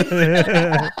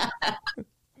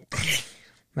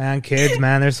 Man, kids,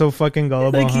 man, they're so fucking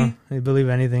gullible, huh? They believe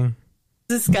anything.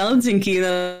 The skeleton key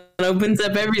that opens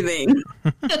up everything.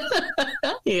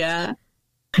 Yeah.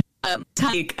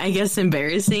 Like, I guess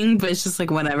embarrassing, but it's just like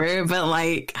whatever. But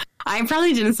like, I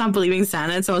probably didn't stop believing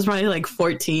Santa until I was probably like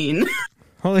 14.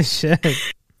 Holy shit.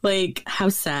 Like, how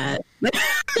sad. I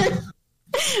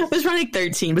was probably like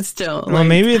 13, but still. Well, like,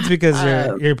 maybe it's because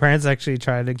your parents actually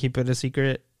tried to keep it a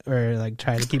secret, or like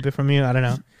try to keep it from you. I don't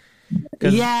know.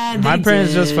 Yeah, my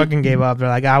parents just fucking gave up. They're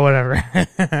like, whatever.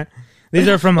 These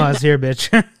are from us here, bitch.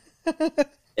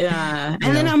 Yeah.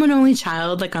 And then I'm an only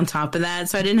child, like, on top of that.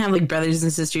 So I didn't have, like, brothers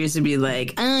and sisters to be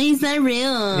like, oh, he's not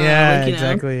real. Yeah, like,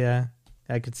 exactly, yeah.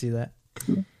 I could see that.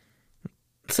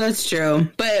 So it's true.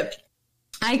 But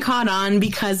I caught on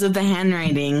because of the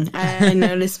handwriting. I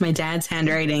noticed my dad's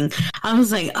handwriting. I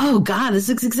was like, oh, God, this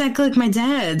looks exactly like my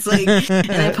dad's. Like,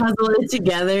 and I puzzled it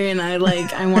together, and I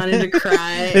wanted to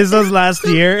cry. This was last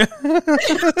year?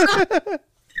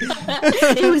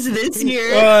 It was this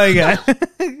year. Oh, my God.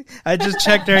 I just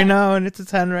checked right now, and it's his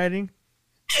handwriting.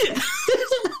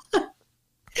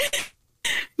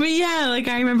 But yeah, like,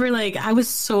 I remember, like, I was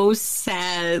so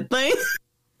sad. Like,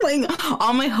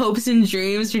 all my hopes and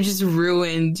dreams were just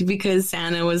ruined because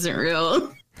Santa wasn't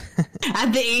real.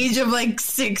 At the age of, like,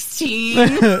 16.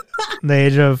 The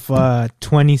age of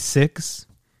 26.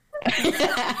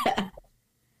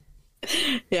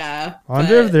 Yeah. I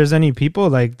wonder if there's any people,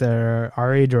 like, that are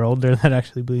our age or older that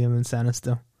actually believe in Santa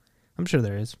still. I'm sure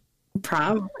there is.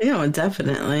 Probably. You know,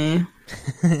 definitely.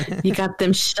 You got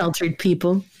them sheltered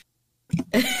people.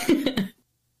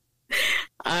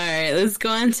 All right, let's go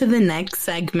on to the next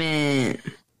segment.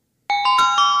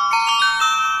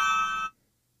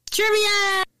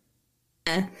 Trivia!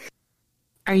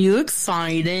 Are you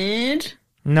excited?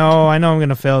 No, I know I'm going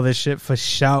to fail this shit for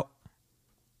shout.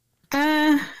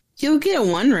 You'll get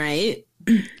one right.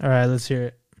 All right, let's hear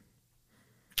it.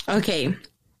 Okay.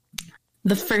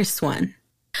 The first one.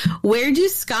 Where do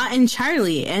Scott and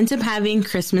Charlie end up having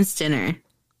Christmas dinner?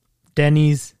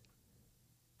 Denny's.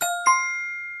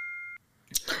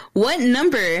 What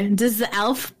number does the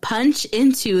elf punch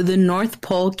into the North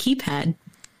Pole keypad?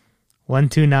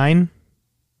 129?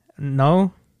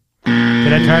 No? Could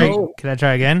I try? No. Could I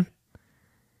try again?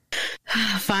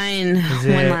 Fine.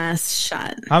 One last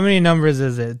shot. How many numbers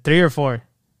is it? 3 or 4?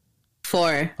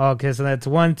 4. Okay, so that's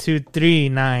 1, 2, 3,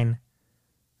 9.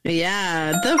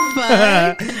 Yeah, the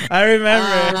fuck? I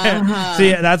remember.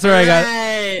 See, that's where I got.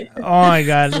 Right. Oh my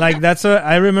god! Like that's what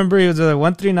I remember. It was like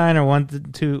 139 or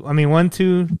 122. I mean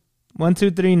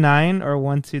 1239 or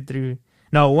 123.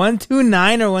 No,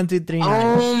 129 or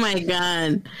 1239. Oh my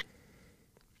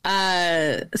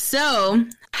god! So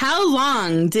how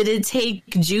long did it take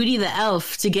Judy the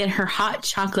elf to get her hot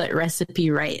chocolate recipe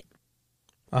right?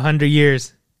 100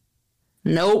 years.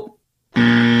 Nope.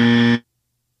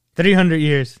 300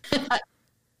 years.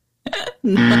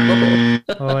 No.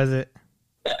 What was it?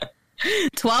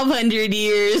 1,200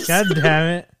 years. God damn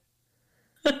it.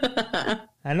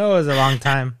 I know it was a long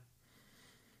time.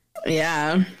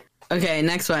 Yeah. Okay,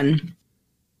 next one.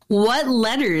 What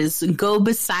letters go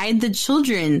beside the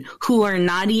children who are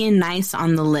naughty and nice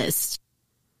on the list?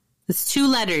 It's 2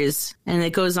 letters, and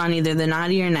it goes on either the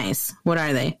naughty or nice. What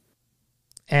are they?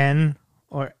 N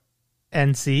or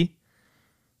NC?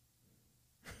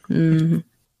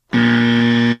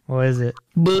 What is it?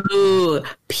 Boo.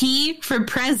 P for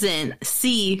present.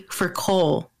 C for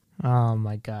coal. Oh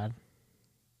my god.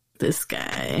 This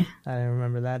guy. I didn't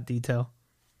remember that detail.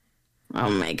 Oh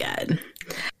my god.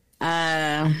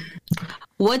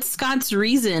 What's Scott's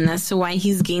reason as to why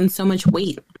he's gained so much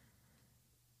weight?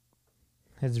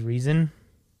 His reason?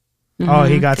 Oh,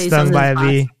 he got Based stung on by a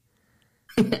his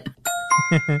bee.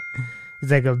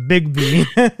 He's like a big bee.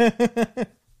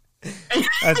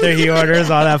 After he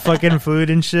orders all that fucking food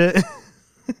and shit.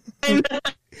 And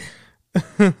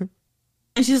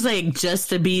she's like,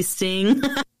 just a bee sting.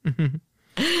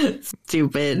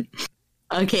 Stupid.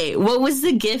 Okay, what was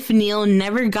the gift Neil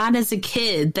never got as a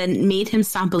kid that made him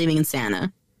stop believing in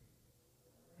Santa?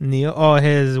 Neil? Oh,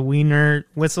 his wiener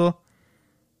whistle?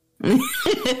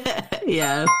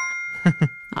 Yeah.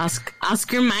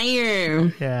 Oscar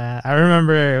Mayer. Yeah, I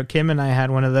remember Kim and I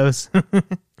had one of those.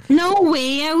 No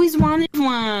way, I always wanted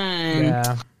one.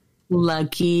 Yeah.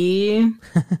 Lucky.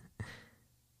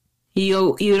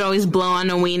 You would always blow on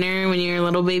a wiener when you were a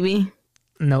little baby?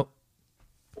 Nope.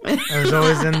 It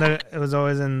was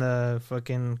always in the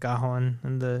fucking cajon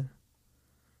and the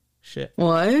shit.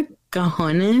 What?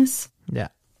 Cajones? Yeah.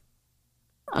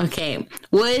 Okay.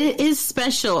 What is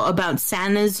special about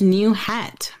Santa's new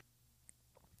hat?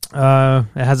 It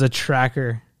has a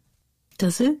tracker.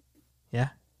 Does it? Yeah.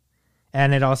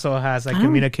 And it also has like Oh.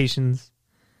 communications.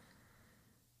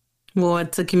 Well,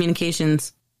 what's the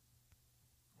communications?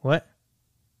 What?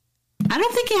 I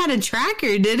don't think it had a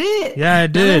tracker, did it? Yeah,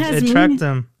 it No, did. has It tracked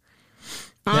them.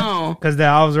 Oh. Because the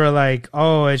elves were like,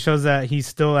 oh, it shows that he's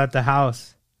still at the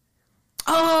house.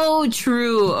 Oh,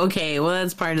 true. Okay, well,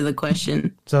 that's part of the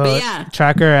question. So But yeah,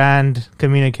 tracker and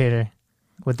communicator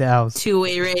with the elves.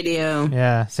 two-way radio.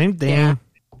 Yeah, same thing. Yeah.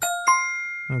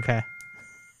 Okay.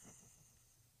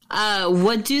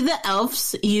 What do the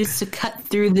elves use to cut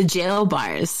through the jail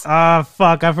bars? Ah,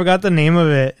 fuck. I forgot the name of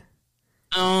it.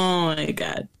 Oh my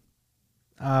god.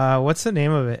 What's the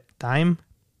name of it? Thyme?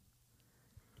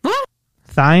 What?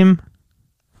 Thyme?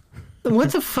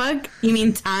 What the fuck? You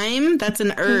mean thyme? That's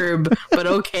an herb, but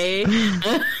okay.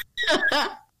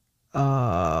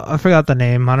 I forgot the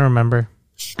name. I don't remember.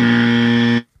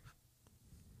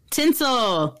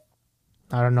 Tinsel.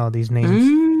 I don't know these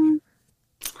names.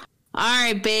 All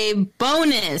right, babe.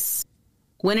 Bonus.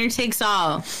 Winner takes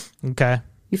all. Okay.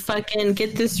 You fucking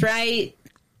get this right,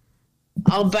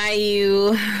 I'll buy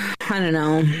you, I don't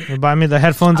know. You buy me the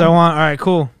headphones I want? All right,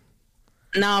 cool.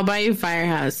 No, I'll buy you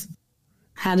Firehouse.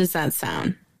 How does that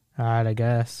sound? All right, I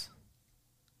guess.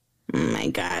 Oh my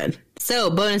god. So,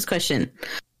 bonus question.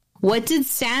 What did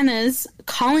Santa's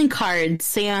calling card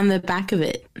say on the back of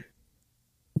it?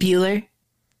 Bueller?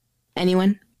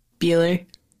 Anyone? Bueller?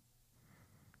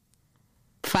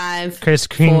 5, Kris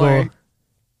Kringle. 4,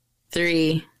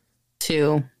 3,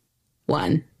 2,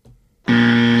 1.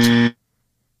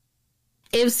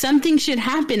 If something should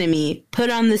happen to me,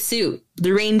 put on the suit.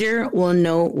 The ranger will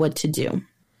know what to do.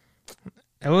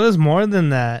 It was more than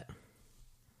that.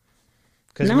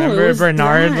 Because No, it remember was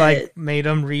Bernard that. like made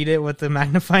him read it with the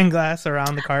magnifying glass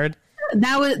around the card?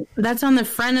 That's on the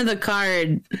front of the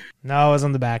card. No, it was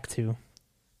on the back too.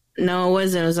 No, it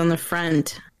wasn't. It was on the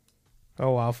front.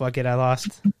 Oh wow, fuck it, I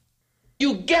lost.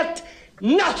 You get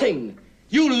nothing.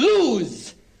 You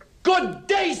lose. Good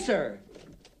day, sir.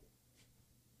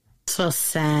 So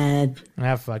sad.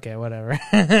 Ah, fuck it, whatever.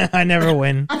 I never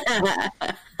win.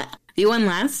 You won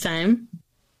last time.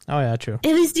 Oh yeah, true.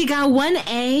 At least you got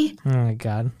 1A. Oh my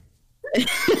god.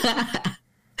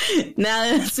 Now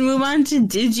let's move on to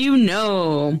Did You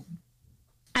Know?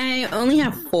 I only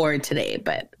have 4 today,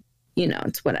 but you know,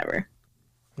 it's whatever.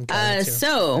 Okay, me too.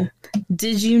 So,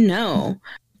 did you know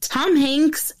Tom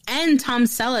Hanks and Tom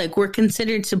Selleck were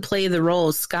considered to play the role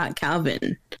of Scott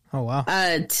Calvin? Oh wow.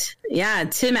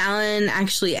 Tim Allen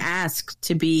actually asked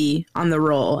to be on the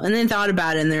role, and then thought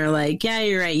about it, and they're like, "Yeah,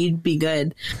 you're right, you'd be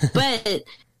good," but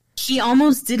he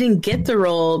almost didn't get the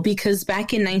role because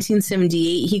back in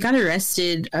 1978 he got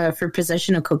arrested for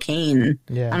possession of cocaine.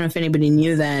 Yeah. I don't know if anybody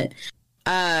knew that.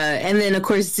 And then, of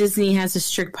course, Disney has a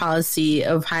strict policy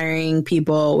of hiring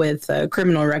people with a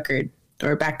criminal record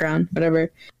or background,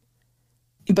 whatever. So, Tom Selleck, he was considered to play the role of Scott Calvin. Oh, wow. Okay, well,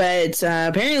 that's But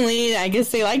apparently, I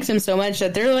guess they liked him so much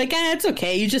that they're like, it's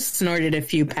okay. You just snorted a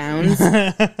few pounds.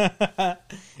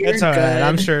 It's all right.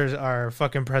 I'm sure our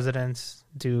fucking presidents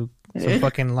do some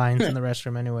fucking lines in the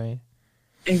restroom anyway.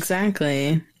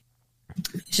 Exactly.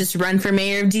 Just run for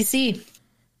mayor of DC.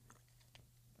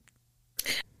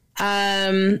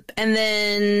 And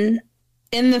then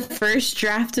in the first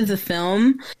draft of the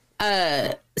film,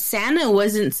 Santa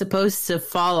wasn't supposed to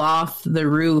fall off the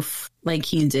roof like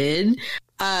he did.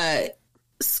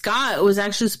 Scott was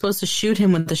actually supposed to shoot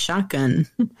him with the shotgun.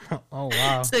 Oh,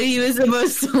 wow. So he was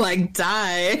supposed to, like,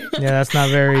 die. Yeah, that's not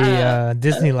very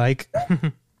Disney-like.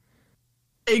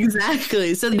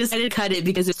 Exactly. So they decided to cut it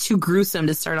because it's too gruesome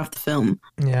to start off the film.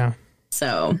 Yeah.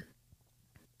 So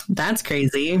that's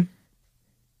crazy.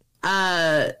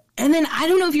 And then I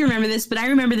don't know if you remember this, but I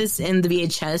remember this in the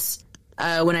VHS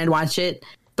when I'd watch it.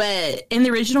 But in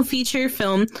the original feature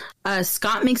film,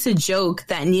 Scott makes a joke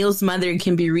that Neil's mother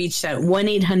can be reached at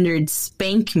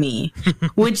 1-800-SPANK-ME,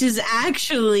 which is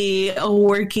actually a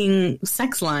working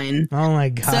sex line. Oh, my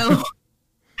God. So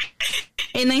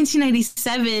in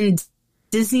 1997,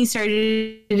 Disney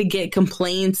started to get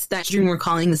complaints that children were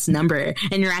calling this number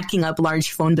and racking up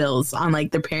large phone bills on,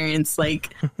 like, their parents'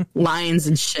 like lines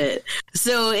and shit.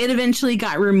 So it eventually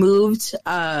got removed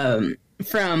from,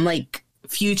 like,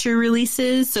 future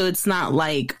releases, so it's not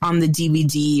like on the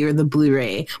DVD or the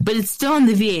Blu-ray, but it's still on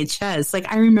the VHS.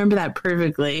 Like, I remember that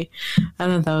perfectly. I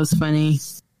thought that was funny.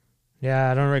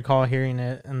 Yeah, I don't recall hearing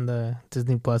it in the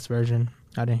Disney Plus version.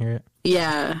 I didn't hear it.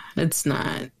 Yeah, it's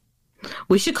not.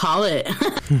 We should call it.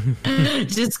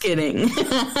 Just kidding.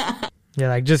 Yeah,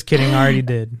 like, just kidding. I already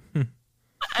did.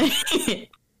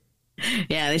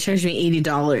 Yeah, they charged me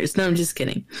 $80. No, I'm just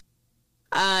kidding.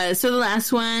 So the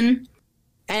last one.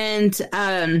 And,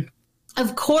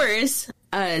 of course,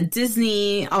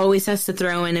 Disney always has to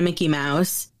throw in a Mickey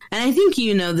Mouse. And I think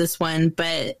you know this one,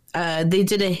 but they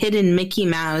did a hidden Mickey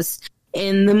Mouse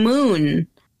in the moon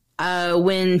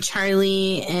when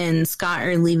Charlie and Scott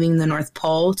are leaving the North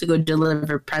Pole to go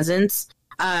deliver presents.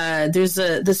 There's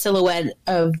the silhouette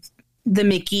of the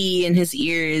Mickey and his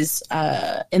ears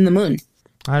in the moon.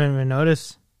 I didn't even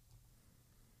notice.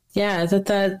 Yeah, I thought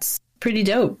that's pretty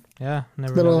dope. Yeah,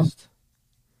 never noticed.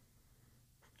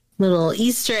 Little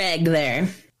Easter egg there.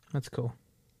 That's cool.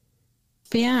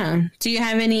 But yeah, do you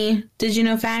have any did you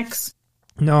know facts?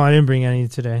 No, I didn't bring any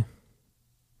today.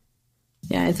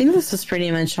 Yeah, I think this was pretty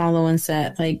much all the ones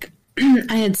that, like,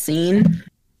 I had seen.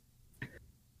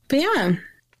 But yeah,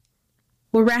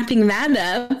 we're wrapping that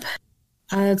up.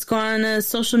 Let's go on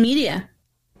social media.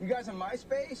 You guys on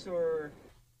MySpace or?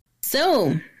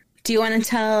 So, do you want to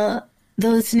tell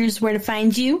the listeners where to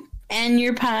find you and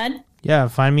your pod? Yeah,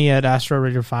 find me at Astro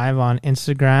Radio 5 on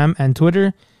Instagram and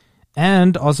Twitter.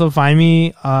 And also find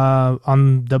me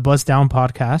on the Buzz Down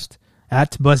podcast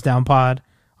at Buzz Down Pod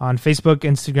on Facebook,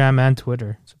 Instagram, and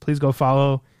Twitter. So please go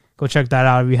follow. Go check that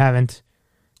out if you haven't.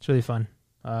 It's really fun.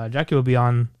 Jackie will be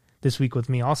on this week with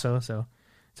me also. So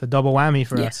it's a double whammy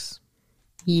for us.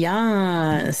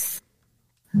 Yes.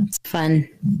 It's fun.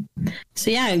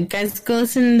 So yeah, guys, go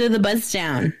listen to the Buzz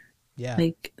Down. Yeah.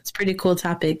 Like, it's pretty cool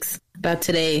topics about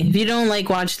today. If you don't, like,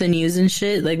 watch the news and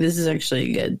shit, like, this is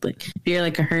actually good. Like, if you're,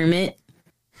 like, a hermit,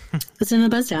 listen to the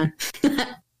Buzz Down.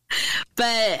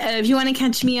 But if you want to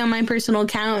catch me on my personal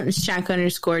account, it's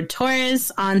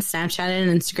Jack_Torres on Snapchat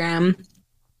and Instagram.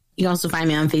 You can also find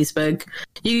me on Facebook.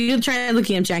 You can try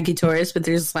looking up Jackie Torres, but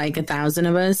there's, like, 1,000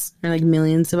 of us, or, like,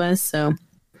 millions of us, so,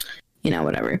 you know,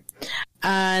 whatever.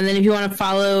 And then if you want to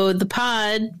follow the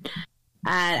pod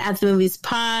at the Movies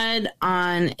Pod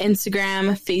on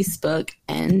Instagram, Facebook,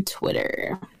 and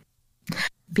Twitter.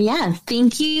 But yeah,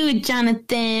 thank you,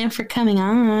 Jonathan, for coming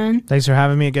on. Thanks for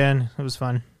having me again. It was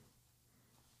fun.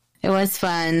 It was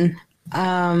fun.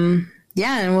 Yeah,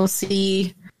 and we'll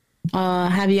see.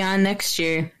 Have you on next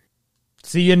year.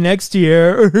 See you next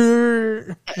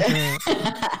year.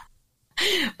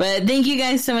 But thank you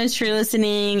guys so much for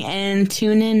listening, and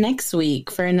tune in next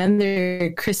week for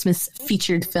another Christmas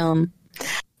featured film.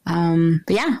 But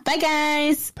yeah, bye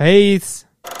guys. Peace.